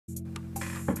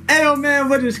Hey yo man,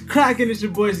 what is cracking? It's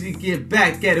your boy Z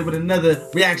back at it with another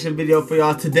reaction video for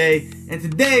y'all today. And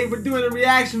today we're doing a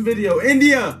reaction video.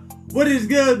 India, what is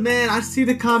good, man? I see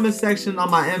the comment section on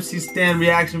my MC Stan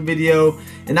reaction video,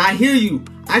 and I hear you.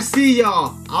 I see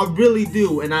y'all. I really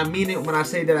do, and I mean it when I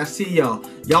say that I see y'all.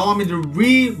 Y'all want me to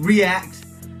react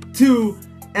to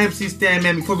MC Stan,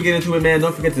 man. Before we get into it, man,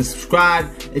 don't forget to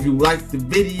subscribe if you like the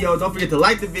video. Don't forget to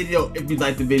like the video if you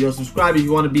like the video. Subscribe if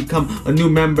you want to become a new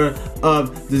member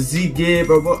of the Z Gib,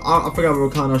 or I forgot what we're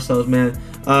calling ourselves, man.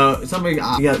 We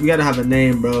gotta have a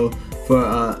name, bro, for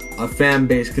a fan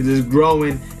base, because it's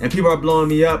growing and people are blowing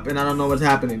me up and I don't know what's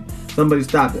happening. Somebody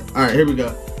stop it. All right, here we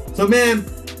go. So, man,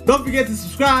 don't forget to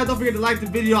subscribe. Don't forget to like the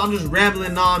video. I'm just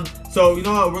rambling on. So, you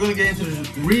know what? We're gonna get into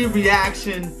this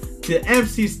reaction to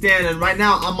MC Stan, and right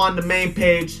now I'm on the main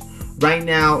page right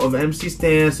now of MC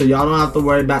Stan, so y'all don't have to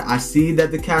worry about it. I see that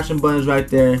the caption button is right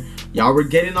there. Y'all were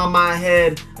getting on my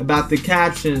head about the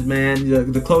captions, man,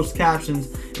 the closed captions,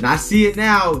 and I see it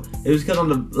now. It was because on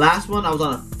the last one I was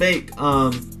on a fake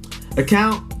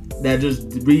account that just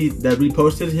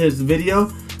reposted his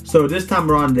video. So this time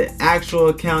we're on the actual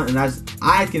account, and as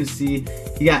I can see,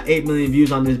 he got 8 million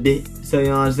views on this bit. So you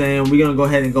know what I'm saying? We're gonna go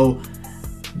ahead and go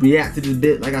react to this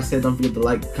bit. Like I said, don't forget to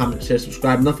like, comment, share,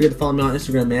 subscribe. And don't forget to follow me on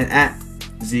Instagram, man, at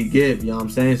ZGib. You know what I'm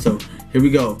saying? So here we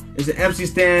go. It's an MC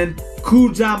Stan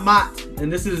Kujamat, and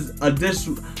this is a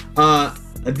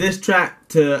diss track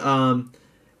to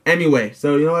Anyway.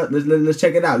 So you know what? Let's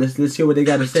check it out. Let's hear what they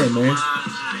got to say, man.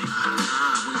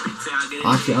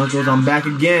 Auntie uncles, I'm back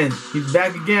again. He's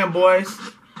back again, boys.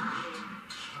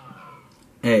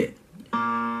 Hey,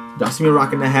 y'all see me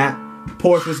rocking the hat?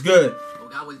 Porsche was good.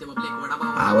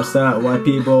 Ah, what's up, white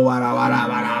people? What up?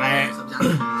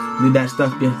 Need that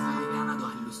stuff, yeah.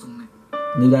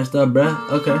 Need that stuff,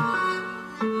 bruh? Okay.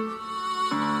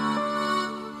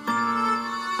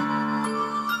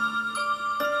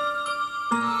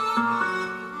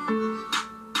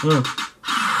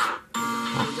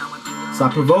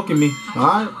 Stop provoking me,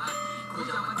 alright?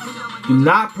 Do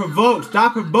not provoke.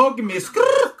 Stop provoking me.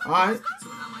 Alright.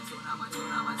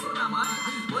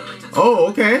 Oh,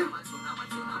 okay.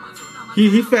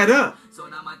 He fed up.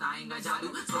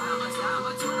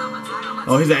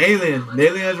 Oh, he's an alien. The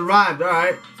alien has arrived. All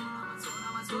right.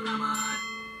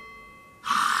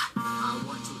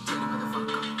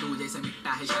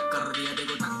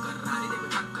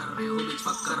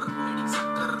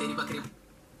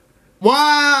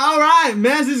 Wow. All right,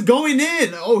 man. This is going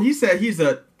in. Oh, he said he's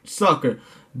a sucker.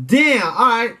 Damn. All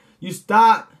right. You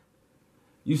stop.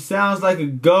 You sounds like a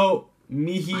goat.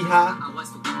 Mihiha.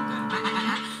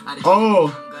 Oh.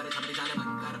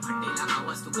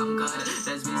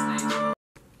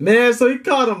 Man, so he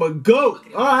called him a goat.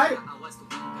 Alright.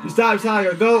 You sound like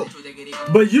a goat.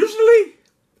 But usually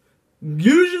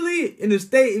in the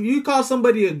state, if you call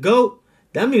somebody a goat,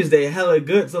 that means they hella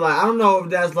good. So like, I don't know if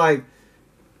that's like,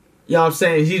 you know what I'm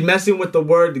saying, he's messing with the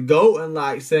word goat and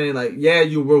like saying like, yeah,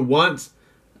 you were once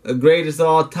the greatest of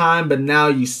all time, but now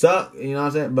you suck. You know what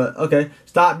I'm saying? But okay,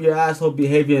 stop your asshole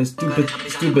behavior and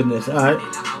stupidness. All right,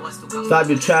 stop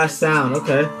your trash sound.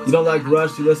 Okay, you don't like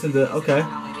Rush. You listen to. Okay,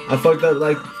 I fucked up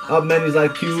like up many's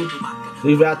like you.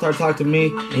 These rap talk to me.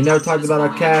 He never talked about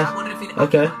our cast.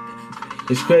 Okay,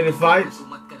 he's creating fights.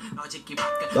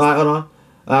 All right, hold on.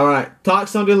 All right, talk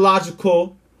something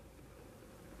logical.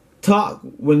 Talk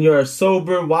when you're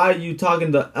sober. Why are you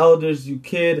talking to elders, you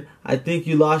kid? I think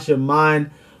you lost your mind.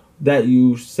 That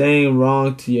you saying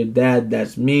wrong to your dad.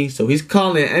 That's me. So he's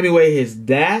calling anyway his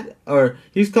dad, or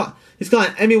he's calling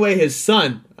anyway his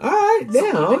son. All right,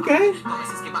 damn, okay.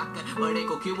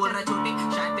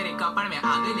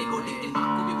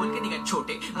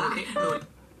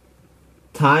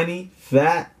 Tiny,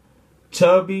 fat,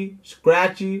 chubby,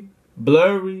 scratchy,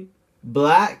 blurry,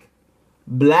 black,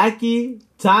 blacky,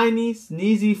 tiny,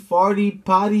 sneezy, farty,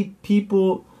 potty,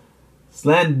 people,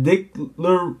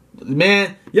 slandicular.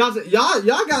 Man, y'all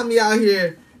got me out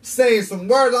here saying some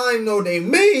words I didn't know they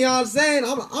mean. You know what I'm saying?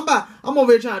 I'm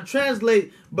over here trying to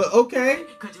translate, but okay.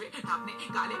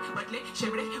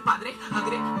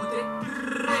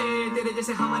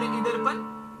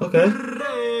 Okay.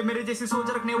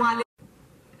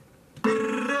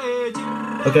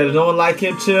 Okay, there's no one like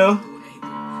him. Chill.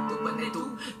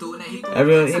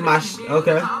 Everyone eat my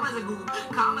okay.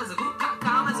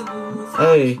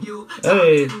 Hey.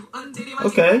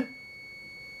 Okay.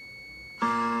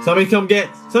 Somebody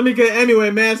get anyway,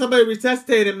 man. Somebody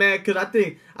resuscitate him, man, cause I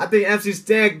think MC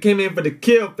Stan came in for the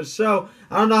kill for sure.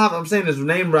 I don't know how I'm saying his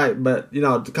name right, but you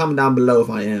know, comment down below if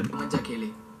I am.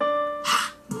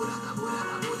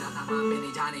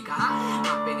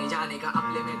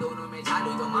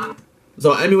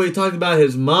 So anyway, he talked about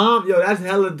his mom. Yo, that's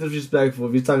hella disrespectful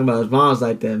if he's talking about his mom's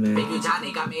like that, man.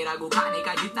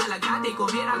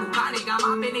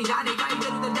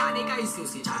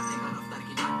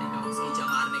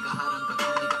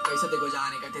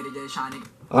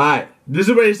 Alright, this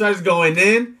is where he starts going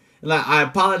in. Like, I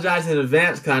apologize in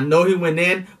advance because I know he went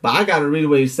in, but I gotta read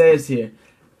what he says here.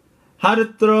 How to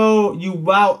throw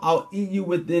you out, I'll eat you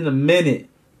within a minute.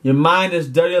 Your mind is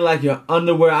dirty like your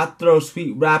underwear. I throw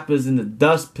sweet rappers in the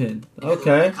dustbin.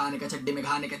 Okay.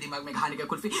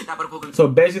 So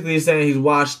basically he's saying he's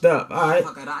washed up. Alright.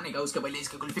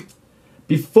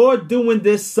 Before doing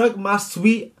this, suck my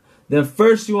sweet. Then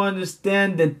first you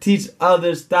understand, then teach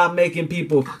others. Stop making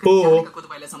people fool.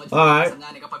 Alright.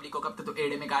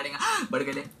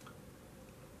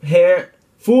 Hair.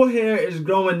 Full hair is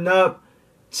growing up.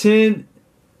 Chin.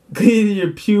 Cleaning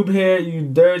your pube hair, you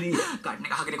dirty.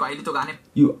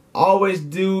 You always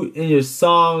do in your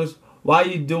songs. Why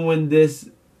you doing this?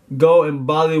 Go in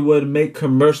Bollywood, make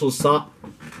commercial song.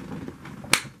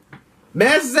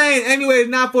 Man's saying anyway, it's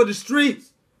not for the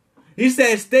streets. He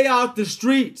said stay off the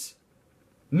streets.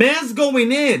 Man's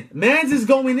going in. Man's is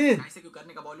going in.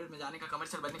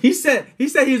 He said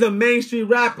he's a mainstream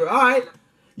rapper. Alright.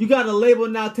 You got a label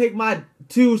now, take my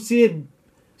 2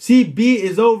 CB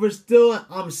is over still.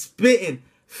 I'm spitting.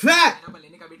 Fact.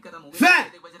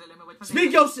 Fact.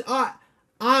 Speak your shit. Alright.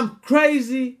 I'm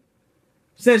crazy.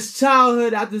 Since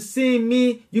childhood, after seeing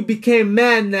me, you became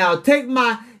mad now. Take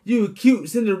my, you cute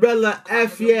Cinderella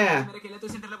F, yeah.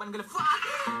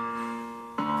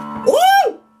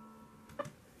 Woo!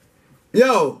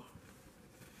 Yo.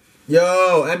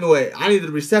 Anyway, I need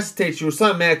to resuscitate you or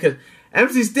something, man, because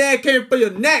MC Stan came for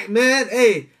your neck, man.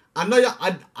 Hey. I know y'all,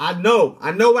 I know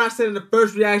what I said in the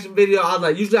first reaction video. I was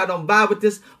like, usually I don't vibe with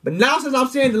this. But now since I'm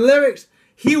saying the lyrics,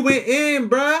 he went in,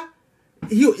 bruh.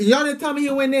 Y'all didn't tell me he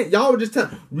went in. Y'all were just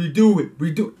telling redo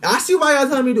it. I see why y'all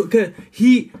telling me to do it.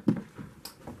 Cause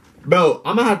bro,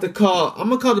 I'm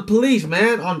gonna call the police,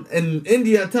 man, in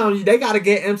India telling you they gotta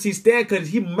get MC Stan cause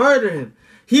he murdered him.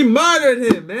 He murdered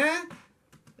him, man.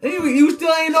 Anyway, you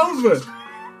still ain't over.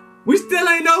 We still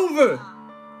ain't over.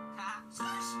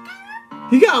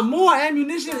 He got more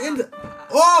ammunition in the...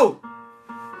 Oh!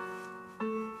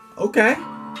 Okay.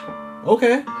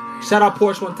 Okay. Shout out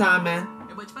Porsche one time, man.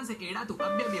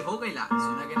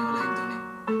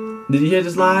 Did you hear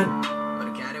this line?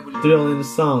 Thrill in the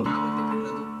song.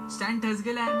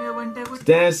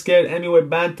 Stand scared anyway.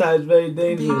 Banta is very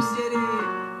dangerous.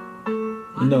 You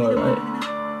know it, right?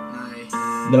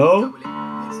 No?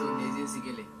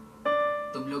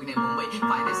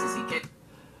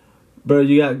 Bro,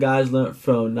 you got guys learned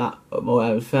from not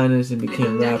Moab Finance and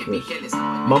became rappers.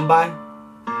 Mumbai?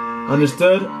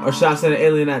 Understood? Or should I send an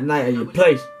alien at night at your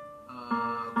place?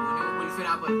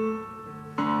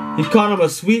 He called him a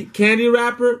sweet candy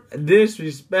rapper?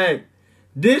 Disrespect.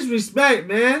 Disrespect,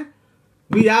 man.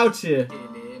 We out here.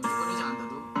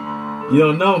 You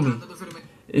don't know me.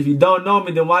 If you don't know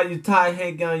me, then why you tie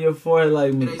Hank on your forehead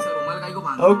like me?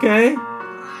 Okay.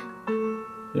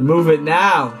 Remove it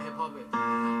now.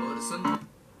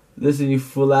 Listen, you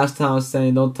fool, last time I was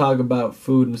saying don't talk about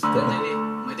food and stuff.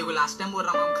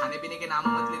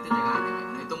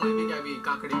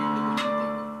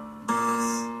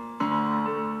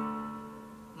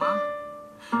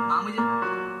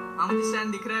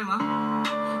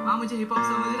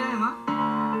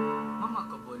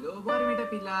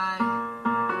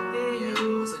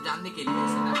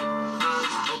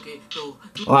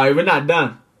 Alright, we're not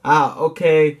done.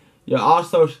 Okay, you're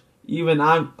also... Even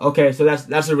I'm okay, so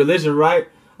that's a religion, right?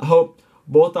 I hope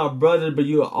both are brothers, but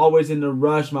you are always in the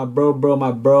rush, my bro,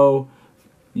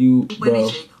 you bro.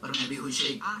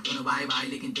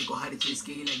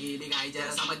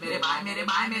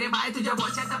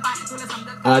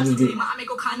 I just be.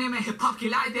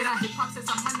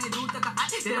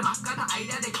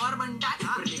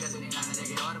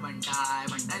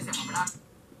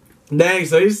 Dang,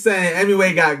 so he's saying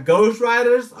anyway got Ghost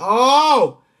Riders?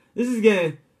 Oh, this is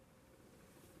getting.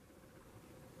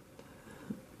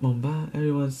 Mumbai,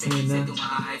 everyone's saying that.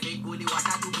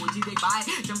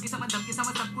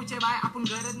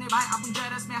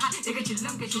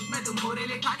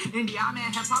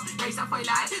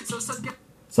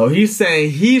 So he's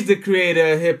saying he's the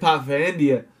creator of hip hop for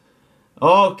India.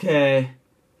 Okay.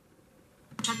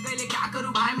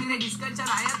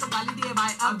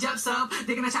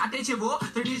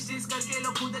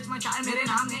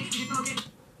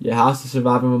 Your house is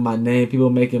surviving with my name. People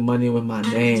making money with my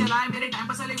name.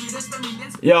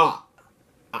 Yo,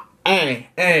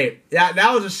 hey,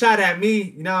 that was a shot at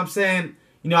me. You know what I'm saying?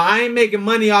 You know, I ain't making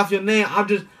money off your name.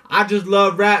 I just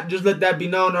love rap. Just let that be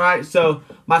known, alright? So,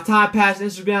 my time past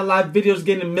Instagram live videos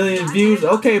getting a million views.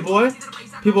 Okay, boy.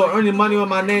 People are earning money on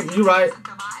my name. You right.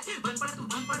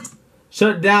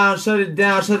 Shut it down, shut it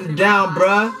down, shut it down,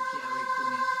 bruh.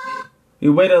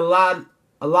 You waited a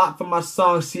lot for my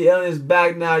song. See, Alien's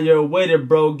back now. You're a waiter,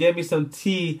 bro. Give me some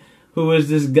tea. Who is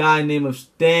this guy named of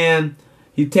Stan?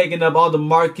 He taking up all the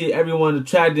market. Everyone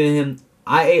attracted to him.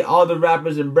 I ate all the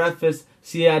rappers in breakfast.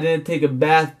 See, I didn't take a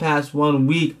bath past 1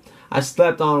 week. I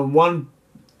slept on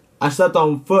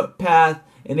footpath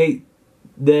and ate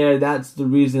there. That's the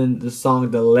reason the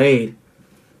song delayed.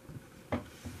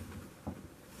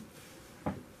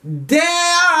 Damn,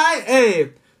 alright,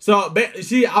 hey. So,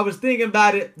 see, I was thinking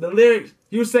about it. The lyrics,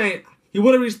 he was saying he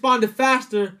would have responded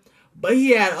faster, but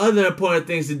he had other important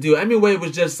things to do. Anyway, it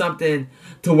was just something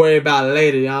to worry about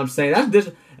later, you know what I'm saying?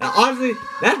 Honestly,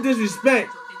 that's disrespect.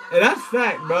 And that's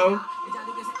fact, bro.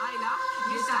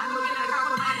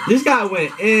 This guy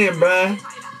went in, bruh.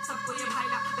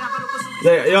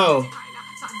 Yo.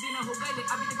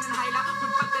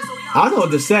 I don't know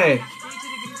what to say.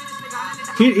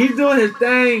 He's doing his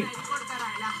thing.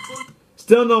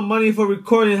 Still no money for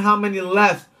recording. How many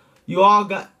left? You all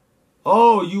got...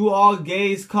 Oh, you all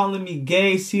gays calling me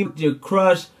gay. See your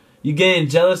crush. You getting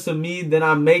jealous of me. Then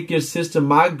I make your sister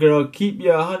my girl. Keep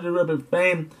your 100 rubber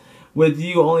fame with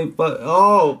you. Only fuck...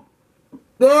 Oh.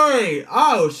 Dang.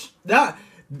 Oh, that...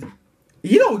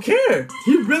 He don't care.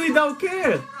 He really don't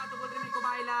care.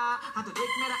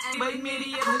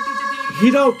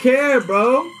 He don't care,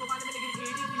 bro.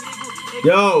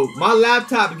 Yo, my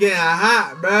laptop getting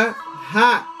hot, bruh.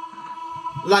 Hot.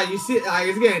 Like, you see, like,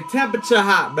 it's getting temperature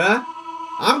hot, bruh.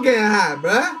 I'm getting hot,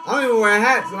 bruh. I don't even wear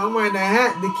hats, so I'm wearing that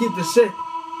hat to keep the shit.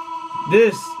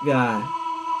 This guy.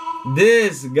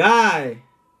 This guy.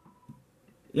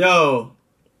 Yo.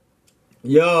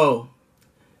 Yo.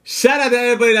 Shout out to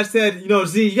everybody that said, you know,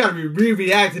 Z, you gotta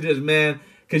re-react to this, man.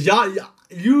 Cause you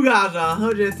guys are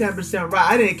 110%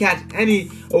 right. I didn't catch any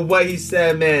of what he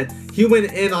said, man. He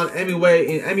went in on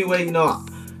Anyway, and Anyway, you know,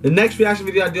 the next reaction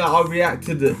video I do, I'll react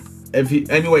to the, if he,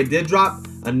 Anyway did drop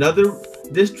another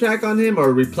diss track on him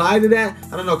or reply to that.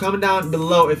 I don't know, comment down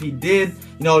below if he did.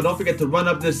 You know, don't forget to run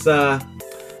up this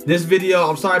this video.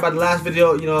 I'm sorry about the last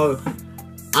video, you know.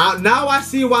 Now I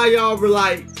see why y'all were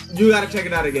like, you gotta check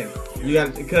it out again. You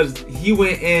got, because he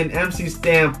went in MC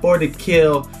Stan for the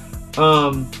kill.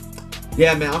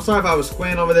 Yeah, man, I'm sorry if I was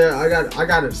squinting over there. I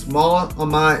got it small on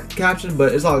my caption,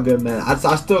 but it's all good, man. I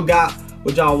still got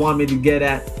what y'all want me to get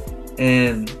at,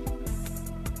 and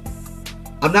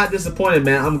I'm not disappointed,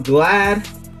 man. I'm glad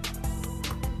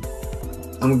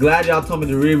y'all told me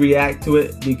to react to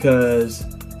it, because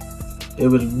it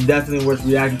was definitely worth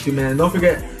reacting to, man. And don't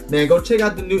forget, man, go check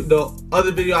out the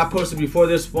other video I posted before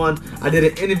this one. I did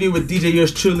an interview with DJ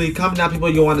yours truly. Comment down people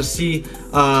you want to see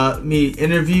me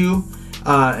interview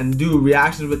and do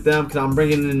reactions with them, because I'm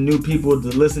bringing in new people to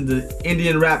listen to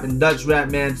Indian rap and Dutch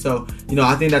rap, man. So, you know,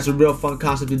 I think that's a real fun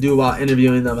concept to do while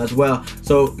interviewing them as well.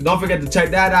 So don't forget to check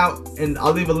that out, and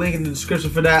I'll leave a link in the description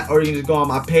for that, or you can just go on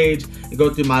my page and go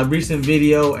through my recent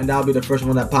video, and that'll be the first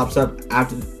one that pops up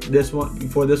after this one,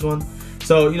 before this one.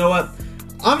 So, you know what?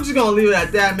 I'm just gonna leave it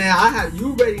at that, man.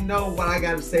 You already know what I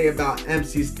gotta say about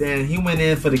MC Stan. He went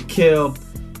in for the kill,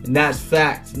 and that's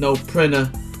fact, no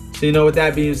printer. So, you know, with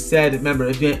that being said, remember,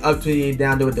 if you ain't up to it, you ain't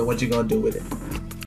down to it, then what you gonna do with it?